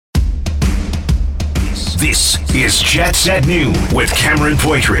This is Jets at Noon with Cameron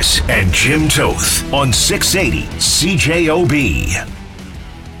Poitras and Jim Toth on 680 CJOB.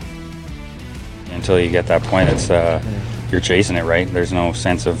 Until you get that point, it's you're chasing it, right? There's no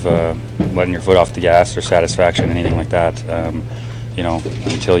sense of letting your foot off the gas or satisfaction, anything like that.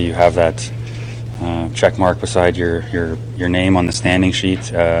 Until you have that check mark beside your name on the standing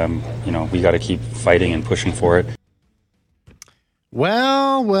sheet, we got to keep fighting and pushing for it.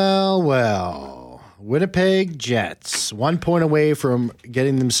 Well. Winnipeg Jets, 1 point away from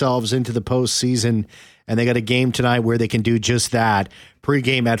getting themselves into the postseason, and they got a game tonight where they can do just that.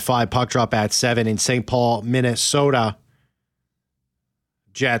 Pre-game at 5, puck drop at 7 in St. Paul, Minnesota.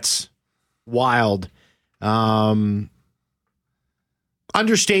 Jets, wild. Understatement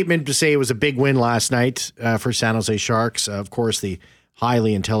to say it was a big win last night for San Jose Sharks. Of course, the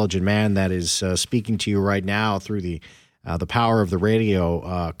highly intelligent man that is speaking to you right now through the power of the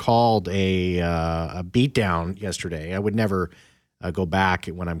radio called a beatdown yesterday. I would never go back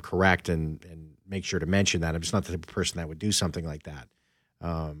when I'm correct and make sure to mention that. I'm just not the type of person that would do something like that.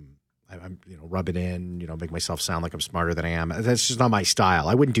 I'm rub it in, make myself sound like I'm smarter than I am. That's just not my style.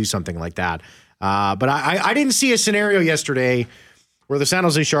 I wouldn't do something like that. But I didn't see a scenario yesterday where the San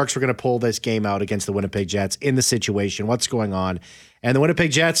Jose Sharks were going to pull this game out against the Winnipeg Jets in the situation. What's going on? And the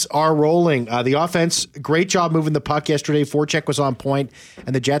Winnipeg Jets are rolling. The offense, great job moving the puck yesterday. Forecheck was on point,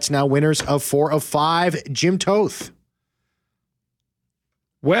 and the Jets now winners of 4 of 5. Jim Toth.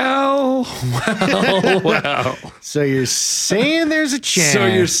 Well. So you're saying there's a chance.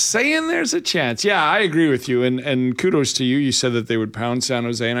 Yeah, I agree with you. And kudos to you. You said that they would pound San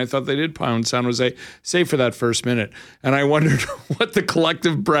Jose, and I thought they did pound San Jose, save for that first minute. And I wondered what the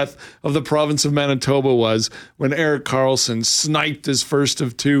collective breath of the province of Manitoba was when Erik Karlsson sniped his first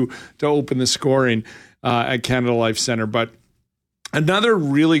of 2 to open the scoring at Canada Life Centre. But another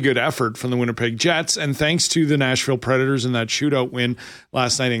really good effort from the Winnipeg Jets, and thanks to the Nashville Predators in that shootout win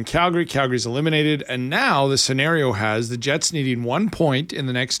last night in Calgary. Calgary's eliminated, and now the scenario has the Jets needing 1 point in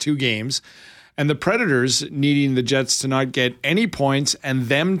the next 2 games, and the Predators needing the Jets to not get any points and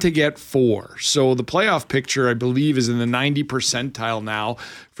them to get 4. So the playoff picture, I believe, is in the 90 percentile now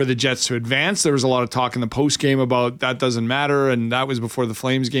for the Jets to advance. There was a lot of talk in the post-game about that doesn't matter, and that was before the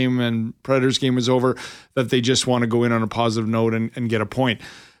Flames game and Predators game was over, that they just want to go in on a positive note and get a point.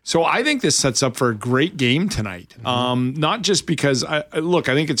 So I think this sets up for a great game tonight. Not just because, I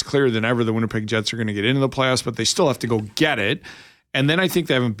think it's clearer than ever the Winnipeg Jets are going to get into the playoffs, but they still have to go get it. And then I think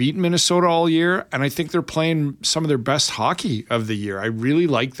they haven't beaten Minnesota all year, and I think they're playing some of their best hockey of the year. I really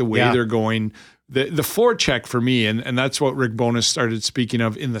like the way they're going. The forecheck for me, and that's what Rick Bowness started speaking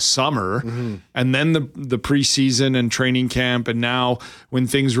of in the summer, and then the preseason and training camp, and now when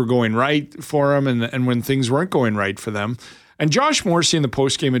things were going right for them and when things weren't going right for them. And Josh Morrissey in the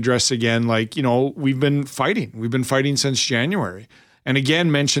postgame address again, we've been fighting. We've been fighting since January. And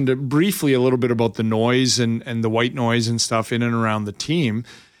again, mentioned briefly a little bit about the noise and the white noise and stuff in and around the team.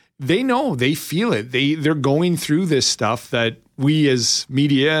 They know, they feel it. They're going through this stuff that we as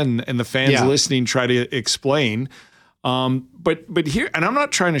media and the fans listening try to explain. But here, and I'm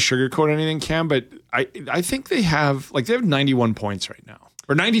not trying to sugarcoat anything, Cam, but I think they have 91 points right now,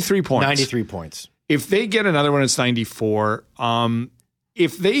 or 93 points. 93 points. If they get another one, it's 94.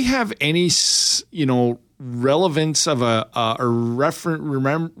 If they have any, relevance of a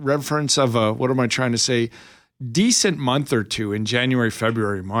reference of a, what am I trying to say, decent month or two in January,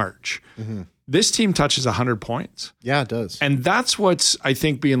 February, March, this team touches 100 points. Yeah, it does. And that's what's, I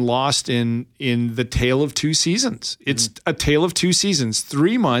think, being lost in the tale of 2 seasons. It's a tale of 2 seasons,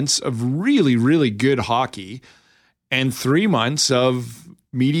 3 months of really, really good hockey and 3 months of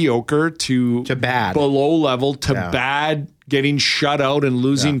mediocre to bad, below level to bad, getting shut out and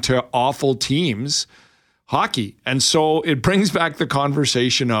losing to awful teams hockey. And so it brings back the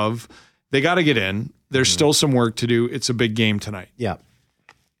conversation of they got to get in. There's still some work to do. It's a big game tonight. Yeah.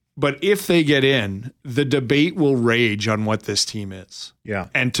 But if they get in, the debate will rage on what this team is. Yeah.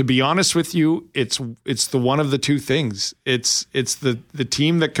 And to be honest with you, it's the one of the two things. It's the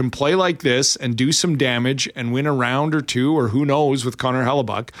team that can play like this and do some damage and win a round or 2, or who knows with Connor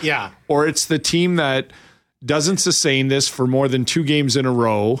Hellebuck. Yeah. Or it's the team that doesn't sustain this for more than 2 games in a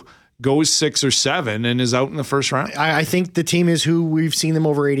row, goes 6 or 7, and is out in the first round. I think the team is who we've seen them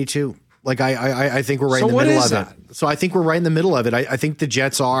over 82. I think we're right in the middle of it. So I think we're right in the middle of it. I think the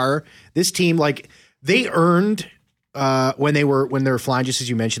Jets are this team. They earned when they were flying, just as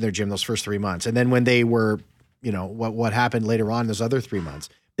you mentioned there, Jim, those first 3 months, and then when they were, what happened later on in those other 3 months,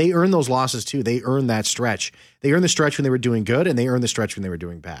 they earned those losses too. They earned that stretch. They earned the stretch when they were doing good, and they earned the stretch when they were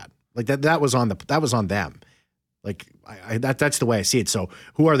doing bad. That was on them. Like that's the way I see it. So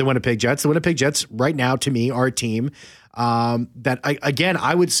who are the Winnipeg Jets? The Winnipeg Jets right now, to me, are a team that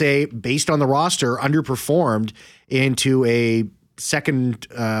I would say, based on the roster, underperformed into a second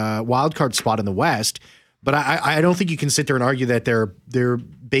wild card spot in the West. But I don't think you can sit there and argue that they're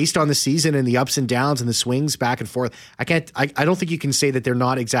based on the season and the ups and downs and the swings back and forth. I don't think you can say that they're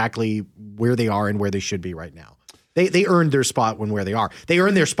not exactly where they are and where they should be right now. They earned their spot where they are. They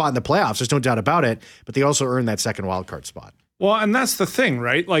earned their spot in the playoffs. There's no doubt about it. But they also earned that second wild card spot. Well, and that's the thing,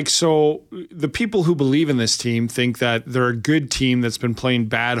 right? Like, so the people who believe in this team think that they're a good team that's been playing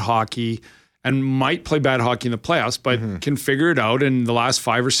bad hockey and might play bad hockey in the playoffs, but can figure it out in the last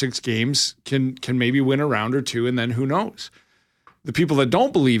 5 or 6 games, can maybe win a round or two, and then who knows? The people that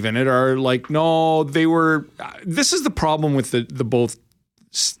don't believe in it are like, no, this is the problem with the both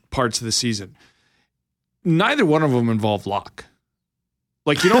parts of the season. Neither one of them involve luck.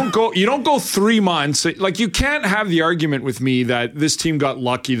 Like, you don't go 3 months. Like, you can't have the argument with me that this team got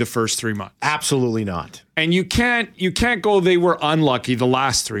lucky the first 3 months. Absolutely not. And you can't go they were unlucky the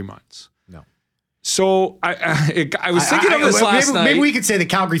last 3 months. No. So I was thinking of this last night. Maybe we could say the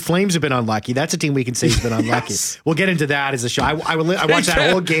Calgary Flames have been unlucky. That's a team we can say has been unlucky. Yes. We'll get into that as a show. I watched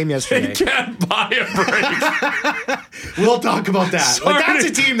that whole game yesterday. They can't buy a break. We'll talk about that. But that's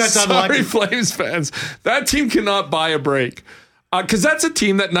a team that's unlucky. Sorry, Flames fans. That team cannot buy a break. Because that's a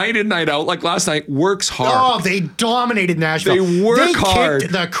team that night in, night out, like last night, works hard. Oh, they dominated Nashville. They hard.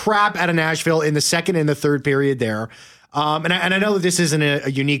 Kicked the crap out of Nashville in the second and the third period there. And I know that this isn't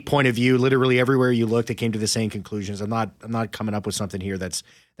a unique point of view. Literally everywhere you looked, they came to the same conclusions. I'm not coming up with something here that's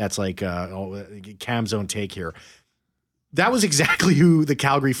like Cam's own take here. That was exactly who the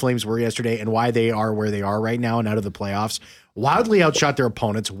Calgary Flames were yesterday and why they are where they are right now and out of the playoffs. Wildly outshot their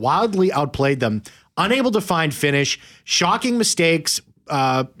opponents, wildly outplayed them, unable to find finish, shocking mistakes.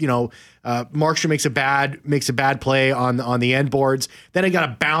 Markstrom makes a bad play on the end boards. Then it got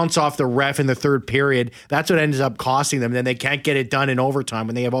a bounce off the ref in the third period. That's what ends up costing them. Then they can't get it done in overtime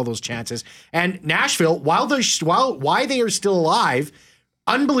when they have all those chances. And Nashville, why they are still alive,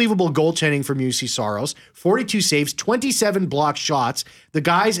 unbelievable goaltending from UC Saros, 42 saves, 27 blocked shots. The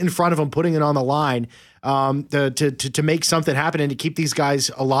guys in front of them putting it on the line to make something happen and to keep these guys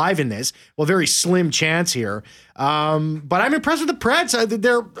alive in this. Well, very slim chance here. But I'm impressed with the Preds.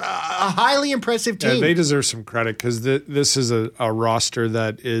 They're a highly impressive team. Yeah, they deserve some credit because this is a roster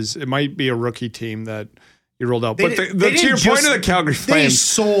that it might be a rookie team that you rolled out. But to your point of the Calgary Flames, they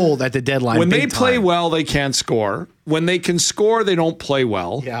sold at the deadline. When they play well, they can't score. When they can score, they don't play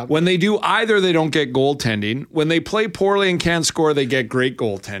well. Yeah. When they do either, they don't get goaltending. When they play poorly and can't score, they get great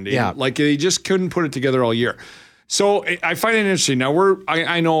goaltending. Yeah. Like they just couldn't put it together all year. So I find it interesting. Now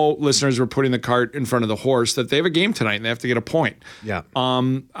I know listeners were putting the cart in front of the horse that they have a game tonight and they have to get a point. Yeah.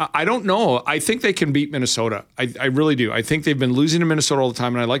 I don't know. I think they can beat Minnesota. I really do. I think they've been losing to Minnesota all the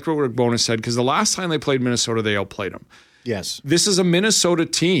time, and I liked what Rick Bowness said because the last time they played Minnesota, they outplayed them. Yes. This is a Minnesota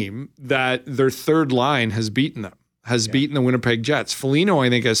team that their third line has beaten them, beaten the Winnipeg Jets. Foligno, I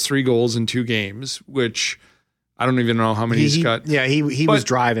think, has 3 goals in 2 games, which I don't even know how many he's got. Yeah, he was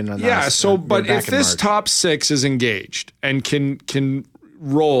driving on that. Yeah, but if this top 6 is engaged and can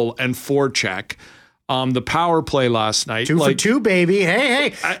roll and forecheck, the power play last night. 2 for 2, baby.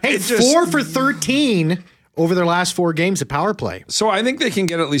 Hey, 4 for 13 over their last 4 games of power play. So I think they can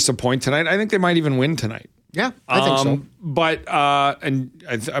get at least a point tonight. I think they might even win tonight. Yeah, I think so. But and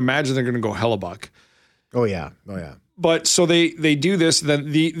I imagine they're going to go Hellebuck. Oh yeah. But so they do this.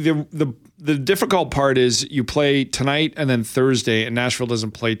 Then the difficult part is you play tonight and then Thursday, and Nashville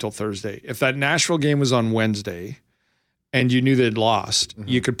doesn't play till Thursday. If that Nashville game was on Wednesday, and you knew they'd lost,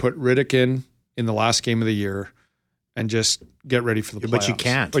 you could put Riddick in the last game of the year, and just get ready for the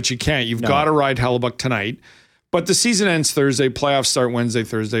playoffs. But you can't. You've got to ride Hellebuck tonight. But the season ends Thursday. Playoffs start Wednesday,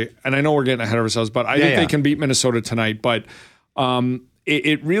 Thursday. And I know we're getting ahead of ourselves, but I think they can beat Minnesota tonight. But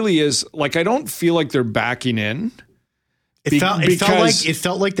it really is like I don't feel like they're backing in. It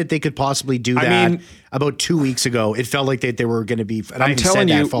felt like that they could possibly do that about 2 weeks ago. It felt like they were going to be. I'm telling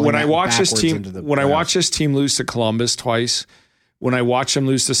you, when I watch this team lose to Columbus twice, when I watch them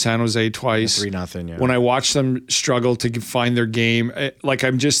lose to San Jose twice, 3-0. Yeah. When I watch them struggle to find their game,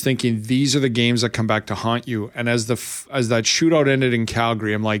 I'm just thinking these are the games that come back to haunt you. And as that shootout ended in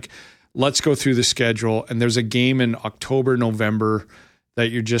Calgary, I'm like, let's go through the schedule. And there's a game in October, November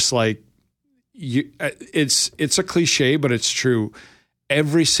that you're just like. It's a cliche, but it's true.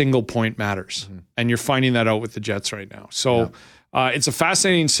 Every single point matters, and you're finding that out with the Jets right now. So it's a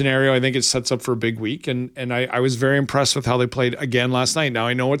fascinating scenario. I think it sets up for a big week, and I was very impressed with how they played again last night. Now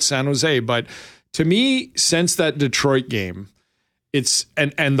I know it's San Jose, but to me, since that Detroit game, it's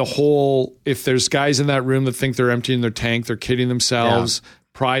and the whole, if there's guys in that room that think they're emptying their tank, they're kidding themselves.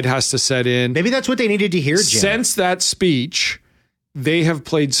 Pride has to set in. Maybe that's what they needed to hear, Jim. Since that speech, they have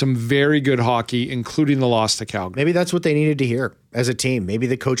played some very good hockey, including the loss to Calgary. Maybe that's what they needed to hear as a team. Maybe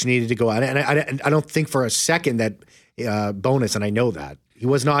the coach needed to go out. And I don't think for a second that Bonus, and I know that, he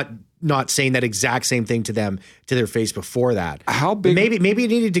was not saying that exact same thing to them, to their face before that. How big? Maybe he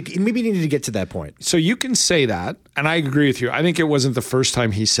needed to get to that point. So you can say that, and I agree with you. I think it wasn't the first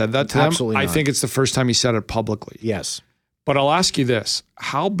time he said that to them. Absolutely not. I think it's the first time he said it publicly. Yes. But I'll ask you this.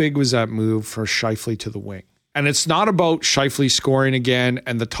 How big was that move for Scheifele to the wing? And it's not about Scheifele scoring again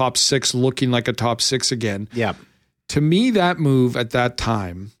and the top six looking like a top six again. Yeah. To me, that move at that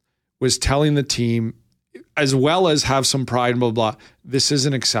time was telling the team, as well as have some pride and blah, blah, blah, this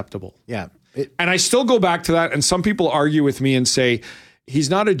isn't acceptable. Yeah. And I still go back to that, and some people argue with me and say, he's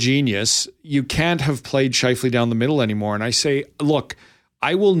not a genius. You can't have played Scheifele down the middle anymore. And I say, look,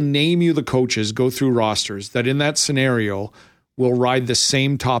 I will name you the coaches, go through rosters, that in that scenario will ride the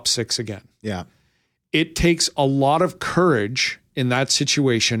same top six again. Yeah. It takes a lot of courage in that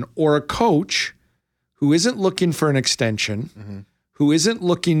situation, or a coach who isn't looking for an extension, who isn't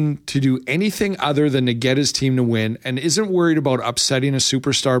looking to do anything other than to get his team to win, and isn't worried about upsetting a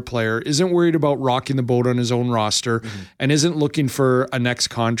superstar player, isn't worried about rocking the boat on his own roster, and isn't looking for a next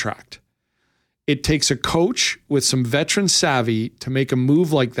contract. It takes a coach with some veteran savvy to make a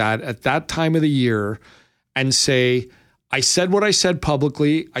move like that at that time of the year and say, I said what I said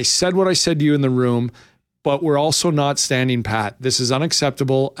publicly. I said what I said to you in the room, but we're also not standing pat. This is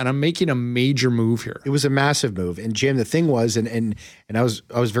unacceptable, and I'm making a major move here. It was a massive move. And Jim, the thing was, and I was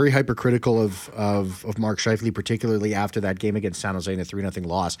very hypercritical of Mark Scheifele, particularly after that game against San Jose in a 3-0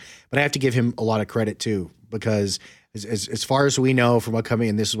 loss. But I have to give him a lot of credit too, because as far as we know from upcoming,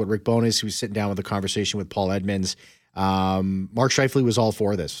 and this is what Rick Bowness, who was sitting down with a conversation with Paul Edmonds, Mark Scheifele was all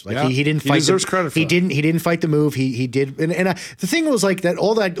for this. Like he didn't fight. He deserves credit for he that. He didn't fight the move. He did. And the thing was like that.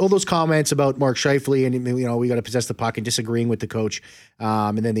 All those comments about Mark Scheifele and we got to possess the puck and disagreeing with the coach,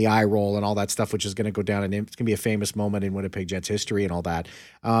 and then the eye roll and all that stuff, which is going to go down and it's going to be a famous moment in Winnipeg Jets history and all that.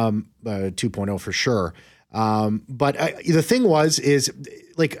 2.0 for sure. But the thing is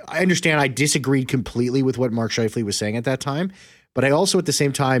like, I understand I disagreed completely with what Mark Scheifele was saying at that time, but I also at the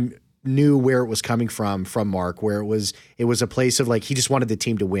same time knew where it was coming from Mark, where it was a place of like, he just wanted the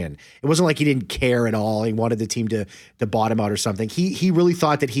team to win. It wasn't like he didn't care at all. He wanted the team to bottom out or something. He really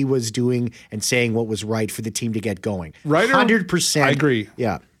thought that he was doing and saying what was right for the team to get going. Right. 100%. I agree.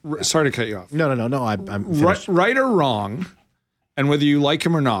 Yeah. Sorry to cut you off. No. I'm finished. Right or wrong, and whether you like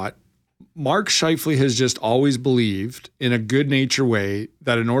him or not, Mark Scheifele has just always believed in a good nature way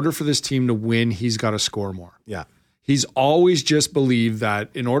that in order for this team to win, he's got to score more. Yeah. He's always just believed that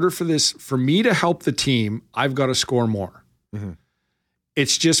in order for me to help the team, I've got to score more. Mm-hmm.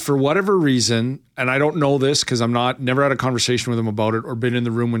 It's just for whatever reason, and I don't know this because never had a conversation with him about it or been in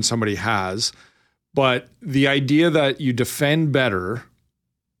the room when somebody has, but the idea that you defend better,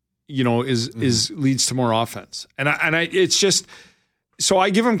 leads to more offense. And it's just, so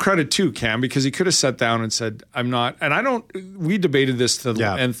I give him credit too, Cam, because he could have sat down and said, I'm not, and we debated this to the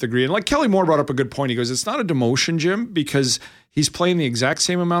nth degree. And like Kelly Moore brought up a good point. He goes, it's not a demotion, Jim, because he's playing the exact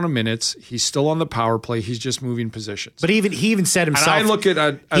same amount of minutes. He's still on the power play. He's just moving positions. But he even said himself, and I look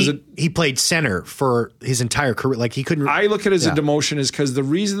at he played center for his entire career. Like he couldn't. I look at it as a demotion is because the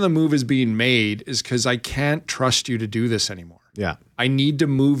reason the move is being made is because I can't trust you to do this anymore. Yeah. I need to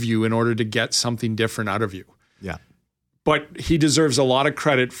move you in order to get something different out of you. Yeah. But he deserves a lot of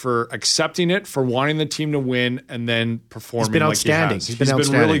credit for accepting it, for wanting the team to win, and then performing. He's been outstanding. He's been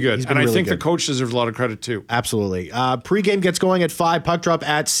really good. And I think the coach deserves a lot of credit too. Absolutely. Pregame gets going at 5, puck drop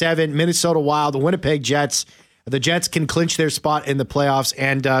at 7. Minnesota Wild, the Winnipeg Jets. The Jets can clinch their spot in the playoffs,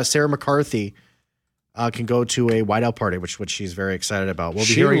 and Sarah McCarthy can go to a whiteout party, which she's very excited about. We'll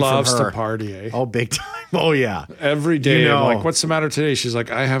be hearing from her. She loves to party, eh? Oh, big time. Oh, yeah. Every day. I'm like, what's the matter today? She's like,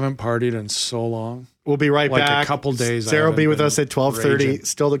 I haven't partied in so long. We'll be right back. Like a couple days. Sarah will be with us at 12:30.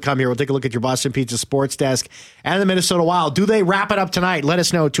 Still to come here. We'll take a look at your Boston Pizza Sports Desk and the Minnesota Wild. Do they wrap it up tonight? Let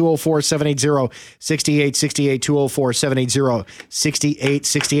us know. 204-780-6868.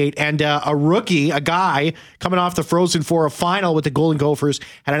 204-780-6868. And a rookie, a guy coming off the Frozen Four, a final with the Golden Gophers,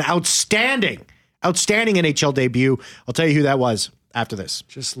 had an outstanding NHL debut. I'll tell you who that was after this.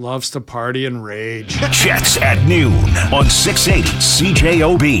 Just loves to party and rage. Jets at noon on 680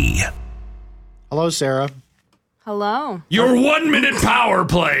 CJOB. Hello, Sarah. Hello. Your 1 minute power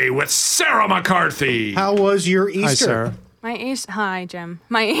play with Sarah McCarthy. How was your Easter? Hi, Sarah. Hi, Jim.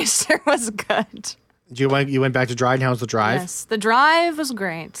 My Easter was good. You went back to Dryden. How's the drive? Yes, the drive was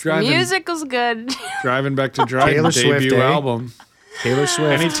great. The music was good. Driving back to Dryden, Taylor debut Swift, album. Taylor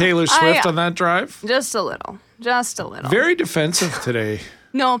Swift. Any Taylor Swift on that drive? Just a little. Very defensive today.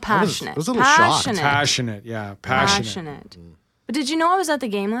 No, passionate. It was a little shocked. Passionate, yeah. Passionate. But did you know I was at the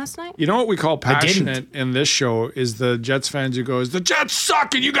game last night? You know what we call passionate in this show is the Jets fans who goes, the Jets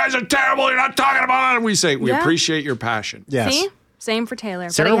suck and you guys are terrible. You're not talking about it. And we say, we appreciate your passion. Yes. See? Same for Taylor.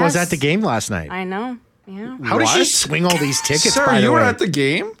 Sarah was at the game last night. I know. Yeah. How did she swing all these tickets, Sarah, by the you way? were at the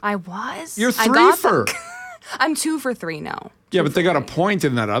game? I was. You're 3 for. I'm 2 for 3 now. Yeah, but they got a point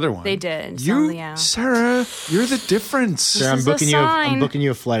in that other one. They did. Sarah, you're the difference. Sarah, I'm booking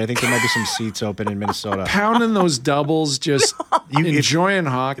you a flight. I think there might be some seats open in Minnesota. Pounding those doubles, just enjoying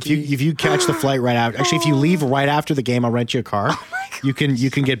hockey. If you catch the flight right after, actually, if you leave right after the game, I'll rent you a car. You can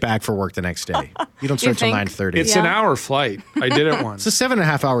get back for work the next day. You don't start till 9:30. It's an hour flight. I did it once. It's a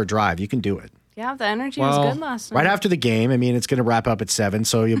 7.5 hour drive. You can do it. Yeah, the energy was good last night. Right after the game, I mean, it's going to wrap up at 7,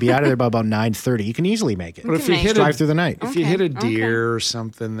 so you'll be out of there by about 9:30. You can easily make it. But if you drive through the night. If you hit a deer or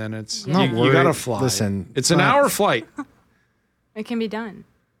something, then it's you worried. got to fly. Listen, it's an hour flight. It can be done.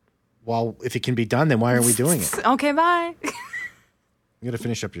 Well, if it can be done, then why aren't we doing it? Okay, bye. You got to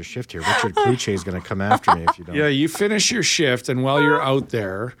finish up your shift here. Richard Kluche is going to come after me if you don't. Yeah, you finish your shift, and while you're out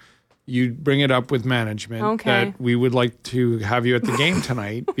there, you bring it up with management that we would like to have you at the game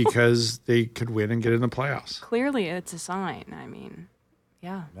tonight because they could win and get in the playoffs. Clearly, it's a sign. I mean,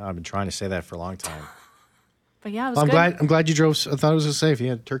 yeah. No, I've been trying to say that for a long time. But yeah, it was good. I'm glad you drove. I thought it was safe. You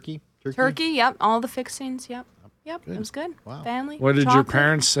had turkey. Turkey, yep. All the fixings, yep. Yep, Good. it was good. Wow. Family. What did your chocolate.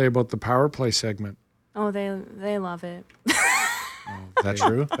 parents say about the power play segment? Oh, they love it. That's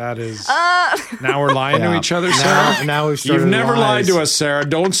true. That is. Now we're lying to each other, Sarah. Now we've started. You've never lied lies. to us, Sarah.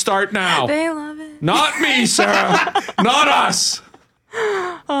 Don't start now. They love it. Not me, Sarah. Not us.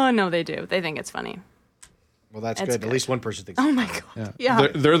 Oh, no, they do. They think it's funny. Well, that's It's good. good. At least one person thinks. Oh, my God. Yeah.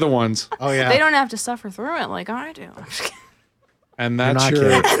 They're the ones. Oh yeah. They don't have to suffer through it like I do. And that's not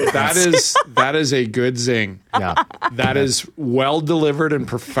your kidding. that is a good zing. Yeah. That is well delivered and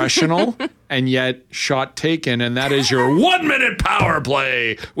professional and yet shot taken. And that is your 1-minute power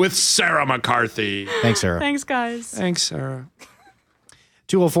play with Sarah McCarthy. Thanks, Sarah. Thanks, guys. Thanks, Sarah.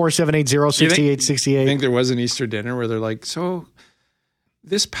 204-780-6868. I think there was an Easter dinner where they're like, so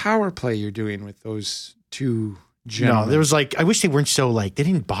this power play you're doing with those two gentlemen. No, there was like, I wish they weren't so like, they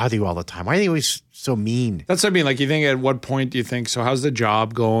didn't bother you all the time. Why are they always so mean? That's what I mean. Like, you think at what point do you think, so how's the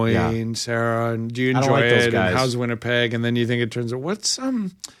job going, Sarah? And do you I don't enjoy like those it? guys. And how's Winnipeg? And then you think it turns out, what's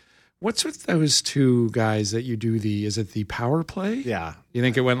with those two guys that you do is it the power play? Yeah. You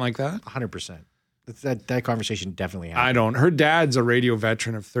think it went like that? 100%. That conversation definitely happened. I don't. Her dad's a radio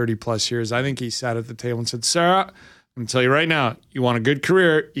veteran of 30 plus years. I think he sat at the table and said, Sarah, I'm going to tell you right now, you want a good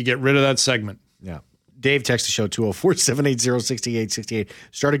career, you get rid of that segment. Yeah. Dave texted the show 204-780-6868.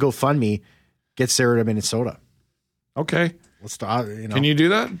 Start a GoFundMe. Get Sarah to Minnesota. Okay. Let's start. Can you do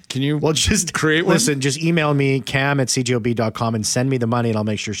that? Can you just create one? Listen, just email me, cam@cjob.com, and send me the money, and I'll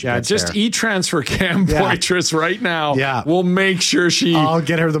make sure she gets just there. e-transfer Cam Poitras right now. Yeah. We'll make sure I'll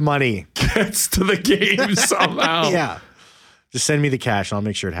get her the money. gets to the game somehow. Yeah. Just send me the cash, and I'll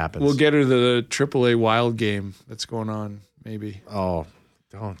make sure it happens. We'll get her the AAA Wild game that's going on, maybe. Oh,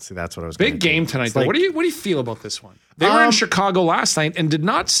 don't see. That's what I was. Big game tonight, though. Like, what do you feel about this one? They were in Chicago last night and did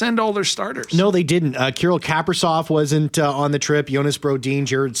not send all their starters. No, they didn't. Kirill Kaprizov wasn't on the trip. Jonas Brodin,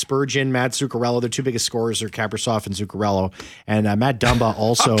 Jared Spurgeon, Matt Zuccarello. Their two biggest scorers are Kaprizov and Zuccarello. And Matt Dumba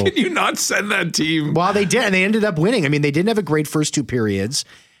also. How can you not send that team? Well, they did, and they ended up winning. I mean, they didn't have a great first two periods,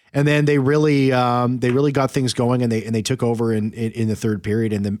 and then they really got things going, and they took over in the third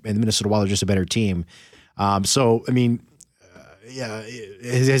period. And the Minnesota Wild are just a better team. So I mean. Yeah,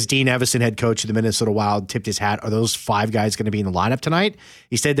 as Dean Evison, head coach of the Minnesota Wild, tipped his hat. Are those five guys going to be in the lineup tonight?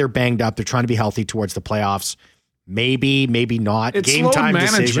 He said they're banged up. They're trying to be healthy towards the playoffs. Maybe, maybe not. It's game load time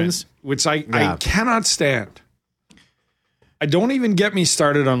management, decisions, which I cannot stand. I don't even get me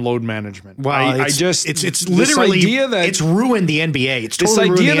started on load management. Well, it's literally idea that it's ruined the NBA. It's this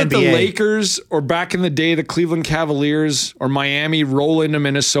totally idea ruined that the NBA. the Lakers or back in the day the Cleveland Cavaliers or Miami roll into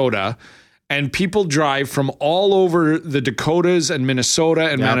Minnesota. And people drive from all over the Dakotas and Minnesota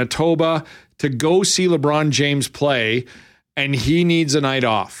and Manitoba to go see LeBron James play, and he needs a night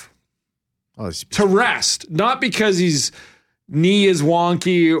off to rest. Not because his knee is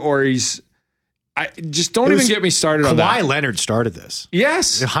wonky or don't even get me started on that. Kawhi Leonard started this.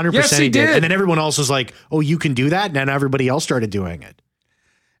 Yes. 100% yes, he did. And then everyone else was like, oh, you can do that? And then everybody else started doing it.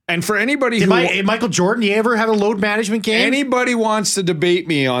 And for anybody did Michael Jordan, you ever have a load management game? Anybody wants to debate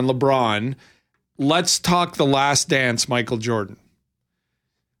me on LeBron, let's talk The Last Dance, Michael Jordan.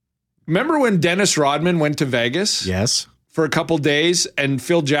 Remember when Dennis Rodman went to Vegas? Yes. for a couple days, and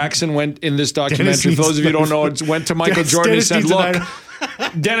Phil Jackson went in this documentary. For those of you who don't know, it went to Michael Jordan and said, look,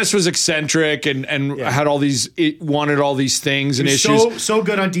 Dennis was eccentric and had wanted all these things and issues. So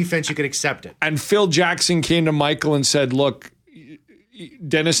good on defense, you could accept it. And Phil Jackson came to Michael and said, look,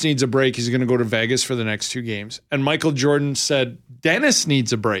 Dennis needs a break. He's going to go to Vegas for the next 2 games. And Michael Jordan said, Dennis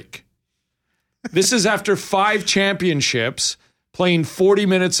needs a break. This is after 5 championships, playing 40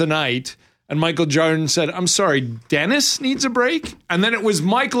 minutes a night. And Michael Jordan said, I'm sorry, Dennis needs a break? And then it was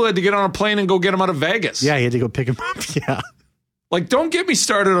Michael who had to get on a plane and go get him out of Vegas. Yeah, he had to go pick him up. Yeah. Like, don't get me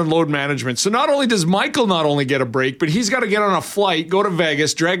started on load management. So not only does Michael not only get a break, but he's got to get on a flight, go to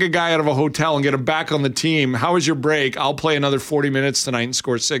Vegas, drag a guy out of a hotel and get him back on the team. How was your break? I'll play another 40 minutes tonight and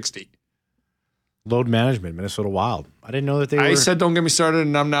score 60. Load management, Minnesota Wild. I didn't know that they were. I said, don't get me started,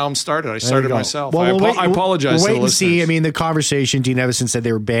 and I'm started. I started myself. Well, I apologize. We'll wait to the and see. listeners. I mean, the conversation, Dean Evison said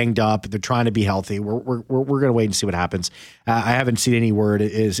they were banged up. They're trying to be healthy. We're going to wait and see what happens. I haven't seen any word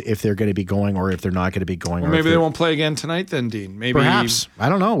is if they're going to be going or if they're not going to be going. Well, maybe they won't play again tonight then, Dean. Maybe perhaps. I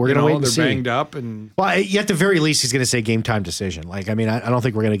don't know. We're going to wait and see. They're banged up. And well, at the very least, he's going to say game time decision. Like, I mean, I don't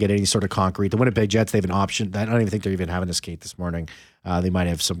think we're going to get any sort of concrete. The Winnipeg Jets, they have an option. I don't even think they're even having a skate this morning. They might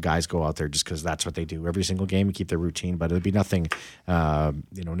have some guys go out there just because that's what they do every single game and keep their routine, but it'll be nothing,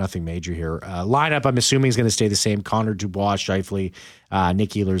 nothing major here. Lineup, I'm assuming, is going to stay the same. Connor, Dubois, Scheifele, Nick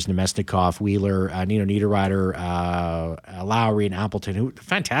Ehlers, Nemesnikov, Wheeler, Nino Niederreiter, Lowry, and Appleton. Who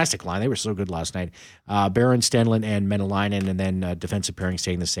fantastic line. They were so good last night. Barron, Stenlund, and Menelainen, and then defensive pairing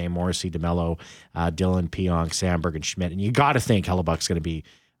staying the same. Morrissey, DeMello, Dillon, Pionk, Sandberg, and Schmidt. And you got to think Hellebuck's going to be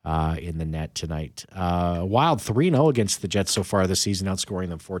in the net tonight. Wild 3-0 against the Jets so far this season, outscoring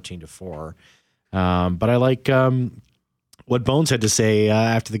them 14-4. But I like what Bones had to say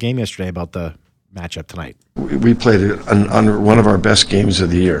after the game yesterday about the matchup tonight. We played one of our best games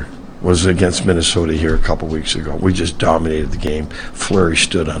of the year was against Minnesota here a couple weeks ago. We just dominated the game. Fleury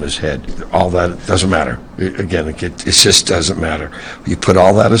stood on his head. All that doesn't matter. Again, it just doesn't matter. You put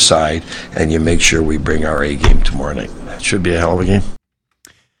all that aside and you make sure we bring our A game tomorrow night. That should be a hell of a game.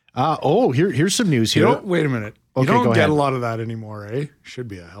 Here's some news here. Wait a minute. You Okay, don't get a lot of that anymore, eh? Should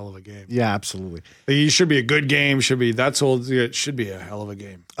be a hell of a game. Yeah, absolutely. It should be a good game. That's old. It should be a hell of a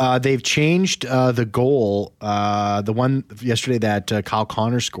game. They've changed the goal, the one yesterday that Kyle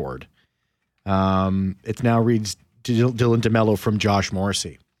Connor scored. It now reads Dylan DeMello from Josh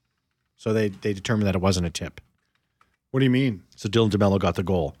Morrissey. So they determined that it wasn't a tip. What do you mean? So Dylan DeMello got the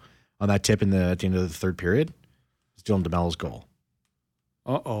goal on that tip at the end of the third period. It's Dylan DeMello's goal.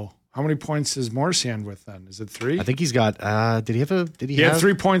 Uh-oh. How many points does Morrissey end with then? Is it 3? I think he's got. Did he have? He had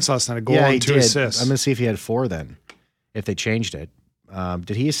 3 points last night. A goal and 2 assists. I'm going to see if he had 4 then. If they changed it,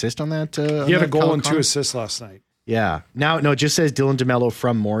 did he assist on that? He had a goal and 2 assists last night. Yeah. No, it just says Dylan DeMello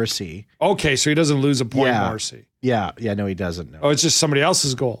from Morrissey. Okay, so he doesn't lose a point, Morrissey. Yeah. No, he doesn't. No. Oh, it's just somebody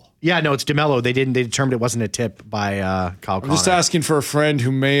else's goal. Yeah, no, it's DeMello. They determined it wasn't a tip by Kyle Connor. I'm just asking for a friend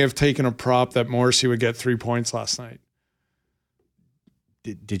who may have taken a prop that Morrissey would get 3 points last night.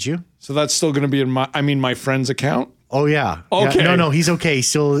 Did you? So that's still going to be in my friend's account? Oh, yeah. Okay. Yeah, no, he's okay. He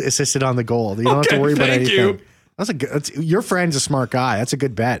still assisted on the goal. You don't have to worry about anything. Thank you. Your friend's a smart guy. That's a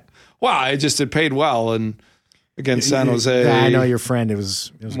good bet. Well, it paid well. And against San Jose. Yeah, I know your friend. It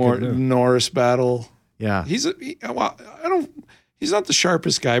was more Norris battle. Yeah. He's not the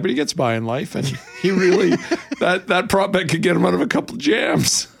sharpest guy, but he gets by in life. And he really, that prop bet could get him out of a couple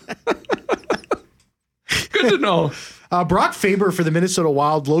jams. Good to know. Brock Faber for the Minnesota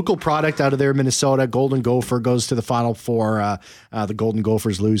Wild, local product out of there, Minnesota. Golden Gopher goes to the Final Four. The Golden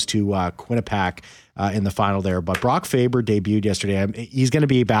Gophers lose to Winnipeg in the final there. But Brock Faber debuted yesterday. He's going to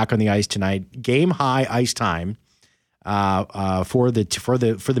be back on the ice tonight. Game high ice time for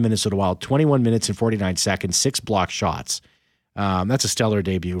the Minnesota Wild. 21 minutes and 49 seconds, 6 block shots. That's a stellar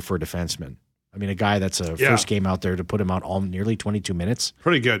debut for a defenseman. I mean, a guy that's a first game out there to put him out all nearly 22 minutes.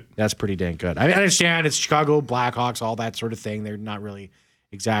 Pretty good. That's pretty dang good. I mean, I understand it's Chicago Blackhawks, all that sort of thing. They're not really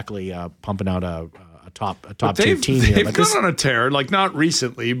exactly pumping out a top tier team here. They've gone on a tear, like not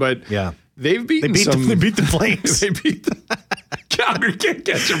recently, but they've beaten They beat the Flames. They beat the Calgary. Can't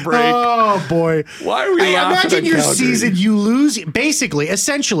catch a break. Oh boy! Why are we laughing imagine at your Calgary? season? You lose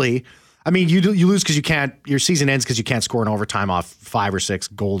essentially. I mean, you lose because you can't. Your season ends because you can't score in overtime off 5 or 6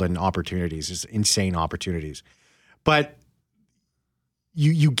 golden opportunities. It's insane opportunities, but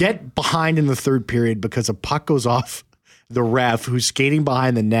you get behind in the third period because a puck goes off the ref who's skating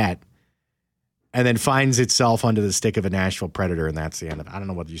behind the net, and then finds itself under the stick of a Nashville Predator, and that's the end of it. I don't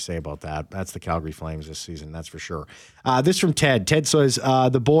know what you say about that. That's the Calgary Flames this season, that's for sure. This from Ted. Ted says,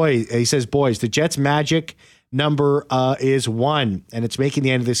 boys, the Jets' magic number is 1, and it's making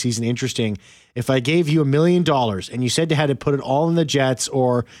the end of the season interesting. If I gave you $1 million and you said you had to put it all in the Jets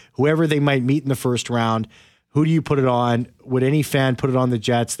or whoever they might meet in the first round, who do you put it on? Would any fan put it on the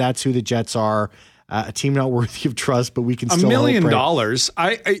Jets? That's who the Jets are. A team not worthy of trust, but we can still $1 million.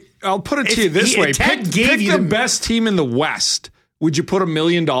 Right? I'll put it to you this way: pick the best team in the West. Would you put $1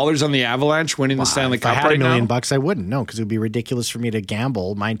 million on the Avalanche winning the Stanley Cup right now? If I had $1 million bucks, I wouldn't. No, because it would be ridiculous for me to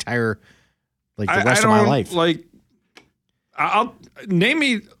gamble my entire the rest of my life. I'll name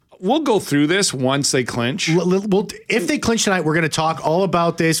me. We'll go through this once they clinch. If they clinch tonight, we're going to talk all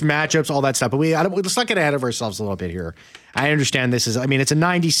about this, matchups, all that stuff. But let's not get ahead of ourselves a little bit here. I understand this is, it's a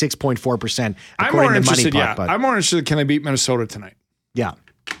 96.4%. I'm more interested, I'm more interested, can they beat Minnesota tonight? Yeah.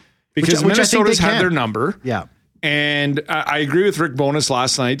 Because Minnesota's had their number. Yeah. And I agree with Rick Bowness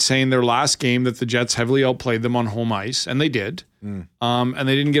last night saying their last game that the Jets heavily outplayed them on home ice, and they did. And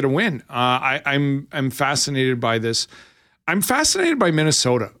they didn't get a win. I'm fascinated by this. I'm fascinated by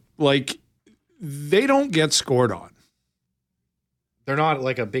Minnesota. They don't get scored on. They're not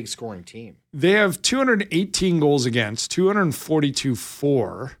like a big scoring team. They have 218 goals against, 242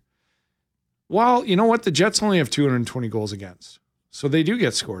 for. Well, you know what? The Jets only have 220 goals against. So they do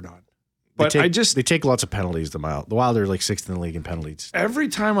get scored on. But they take lots of penalties. The Wild are like 6th in the league in penalties. Every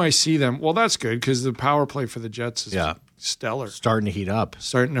time I see them, well, that's good because the power play for the Jets is stellar. Starting to heat up.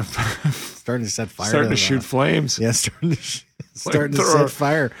 Starting to set fire. Starting to shoot flames. Yeah, starting to set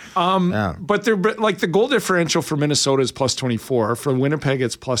fire. But they're the goal differential for Minnesota is plus 24. For Winnipeg,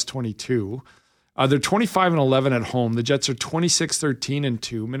 it's plus 22. They're 25-11 at home. The Jets are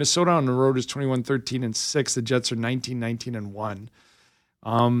 26-13-2. Minnesota on the road is 21-13-6. The Jets are 19-19-1.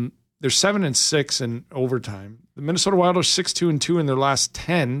 They're 7-6 in overtime. The Minnesota Wild are 6-2-2 in their last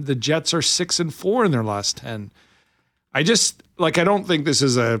 10. The Jets are 6-4 in their last 10. I just I don't think this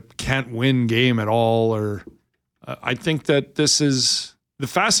is a can't win game at all. Or I think that this is the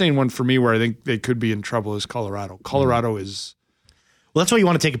fascinating one for me where I think they could be in trouble is Colorado. Colorado is. Well, that's why you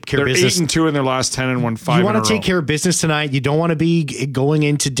want to take care of business. They're 8-2 in their last 10 and won 5 You want to take care of business tonight. You don't want to be going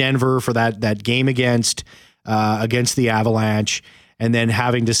into Denver for that game against the Avalanche and then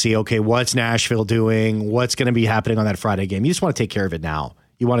having to see, okay, what's Nashville doing? What's going to be happening on that Friday game? You just want to take care of it now.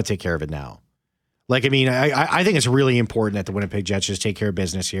 I think it's really important that the Winnipeg Jets just take care of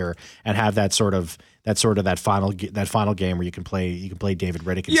business here and have that final game where you can play David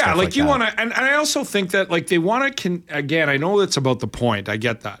Riddick. And stuff like you that. want to, and I also think that they want to. Again, I know that's about the point. I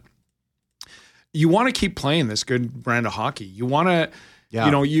get that. You want to keep playing this good brand of hockey. You want to. Yeah.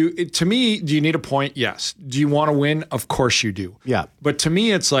 To me, do you need a point? Yes. Do you want to win? Of course you do. Yeah. But to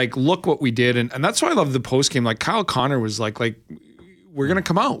me, it's look what we did. And that's why I love the post game. Kyle Connor was like, we're going to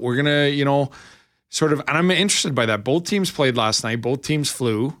come out. We're going to, sort of, and I'm interested by that. Both teams played last night. Both teams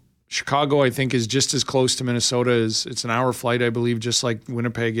flew. Chicago, I think, is just as close to Minnesota as it's an hour flight, I believe, just like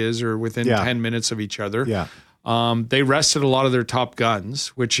Winnipeg is, or within 10 minutes of each other. Yeah. They rested a lot of their top guns,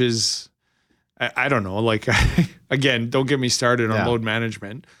 which is, I don't know, again, don't get me started on load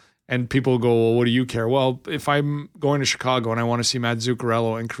management. And people go, well, what do you care? Well, if I'm going to Chicago and I want to see Matt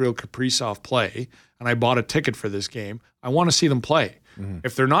Zuccarello and Kirill Kaprizov play, and I bought a ticket for this game, I want to see them play. Mm-hmm.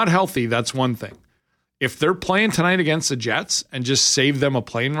 If they're not healthy, that's one thing. If they're playing tonight against the Jets and just save them a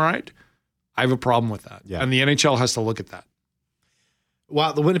plane ride, I have a problem with that. Yeah. And the NHL has to look at that.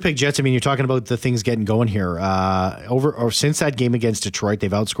 Well, the Winnipeg Jets, you're talking about the things getting going here. Since that game against Detroit,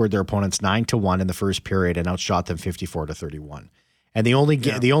 they've outscored their opponents 9-1 in the first period and outshot them 54-31. And the only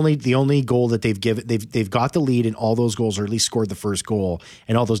goal that they've got the lead in all those goals, or at least scored the first goal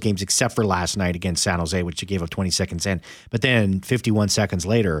in all those games, except for last night against San Jose, which they gave up 20 seconds in. But then 51 seconds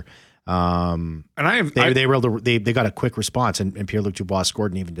later, they got a quick response, and Pierre-Luc Dubois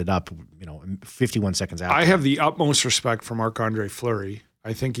scored and evened it up, 51 seconds after. I have the utmost respect for Marc-Andre Fleury.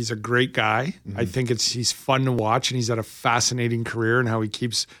 I think he's a great guy. Mm-hmm. I think he's fun to watch, and he's had a fascinating career and how he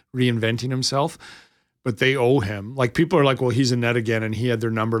keeps reinventing himself. But they owe him. People are like, well, he's a net again, and he had their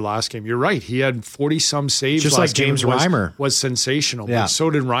number last game. You're right. He had 40-some saves just last like James game. Reimer. Was sensational. Yeah. But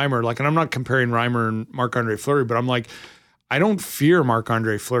so did Reimer. And I'm not comparing Reimer and Marc-Andre Fleury, but I'm like, I don't fear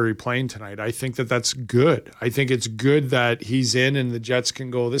Marc-Andre Fleury playing tonight. I think that's good. I think it's good that he's in and the Jets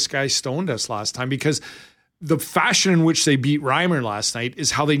can go, this guy stoned us last time, because the fashion in which they beat Reimer last night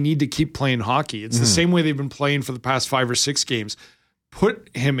is how they need to keep playing hockey. It's the same way they've been playing for the past 5 or 6 games.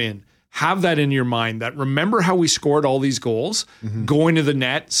 Put him in. Have that in your mind, that remember how we scored all these goals, going to the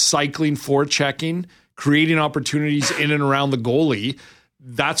net, cycling, forechecking, creating opportunities in and around the goalie.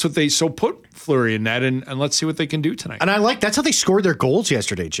 That's what so put Fleury in net and let's see what they can do tonight. And that's how they scored their goals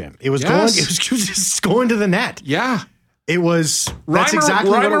yesterday, Jim. It was just going to the net. Yeah. It was that's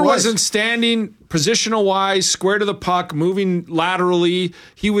exactly what it Reimer was. wasn't standing positional wise, square to the puck, moving laterally.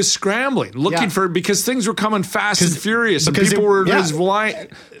 He was scrambling, looking for because things were coming fast and furious, and people were in his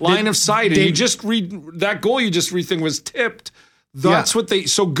line of sight. And you just read that goal. You just think was tipped. That's what they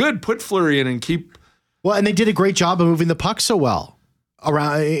so good. Put Fleury in and keep. Well, and they did a great job of moving the puck so well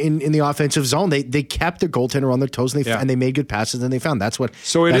around in the offensive zone. They kept their goaltender on their toes, and they made good passes, and they found that's what.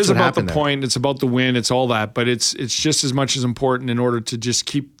 So it that's is what about the there. point. It's about the win. It's all that, but it's just as much as important in order to just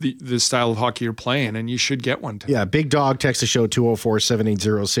keep the style of hockey you're playing, and you should get one. Yeah, Big Dog text the show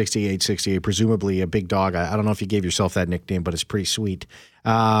 204-780-6868. Presumably a Big Dog. I don't know if you gave yourself that nickname, but it's pretty sweet.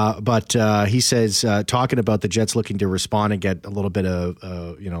 But he says, talking about the Jets looking to respond and get a little bit of,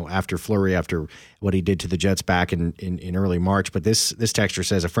 after Fleury, after what he did to the Jets back in early March. But this texter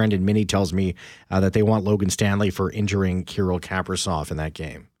says, a friend in Mini tells me that they want Logan Stanley for injuring Kirill Kaprizov in that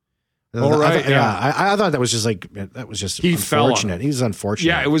game. All right, I thought that was just unfortunate. He was unfortunate.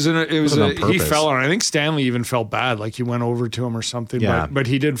 Yeah, he fell on. I think Stanley even felt bad, like he went over to him or something. Yeah. But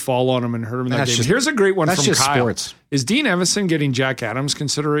he did fall on him and hurt him in that game. Here's a great one from Kyle. Sports. Is Dean Evason getting Jack Adams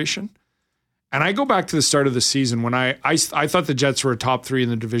consideration? And I go back to the start of the season when I thought the Jets were a top 3 in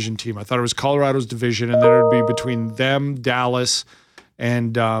the division team. I thought it was Colorado's division, and then it would be between them, Dallas,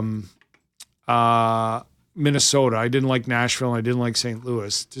 and Minnesota. I didn't like Nashville, and I didn't like St.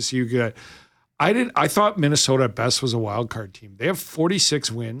 Louis. I thought Minnesota at best was a wild card team. They have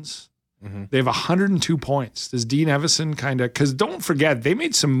 46 wins. Mm-hmm. They have 102 points. Does Dean Evason because don't forget, they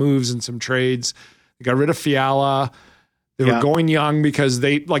made some moves and some trades. They got rid of Fiala. They were going young because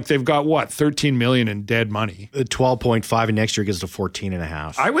they've got $13 million in dead money. 12.5, and next year gets to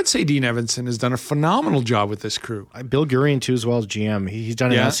 14.5. I would say Dean Evason has done a phenomenal job with this crew. Bill Gurian too, as well as GM. He's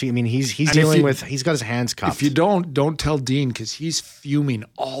done it. I mean, he's dealing with. He's got his hands cuffed. If you don't tell Dean because he's fuming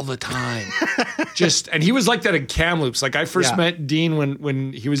all the time. And he was like that in Kamloops. Like I first met Dean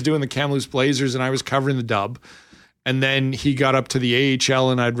when he was doing the Kamloops Blazers, and I was covering the Dub. And then he got up to the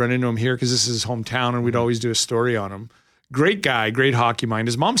AHL, and I'd run into him here because this is his hometown, and we'd always do a story on him. Great guy, great hockey mind.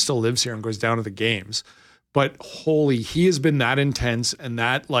 His mom still lives here and goes down to the games. But he has been that intense and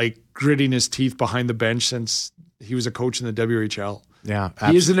that gritting his teeth behind the bench since he was a coach in the WHL. Yeah,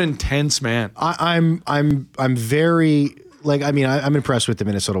 absolutely. He is an intense man. I'm very I'm impressed with the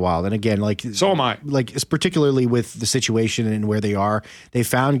Minnesota Wild, and again, so am I. It's particularly with the situation and where they are. They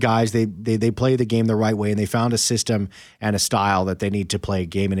found guys. They play the game the right way, and they found a system and a style that they need to play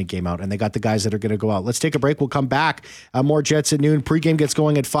game in and game out. And they got the guys that are going to go out. Let's take a break. We'll come back. More Jets at noon. Pregame gets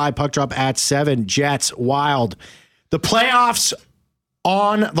going at 5. Puck drop at 7. Jets Wild. The playoffs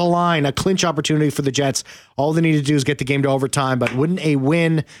on the line, a clinch opportunity for the Jets. All they need to do is get the game to overtime, but wouldn't a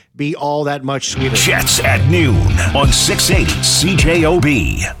win be all that much sweeter? Jets at noon on 680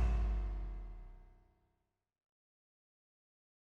 CJOB.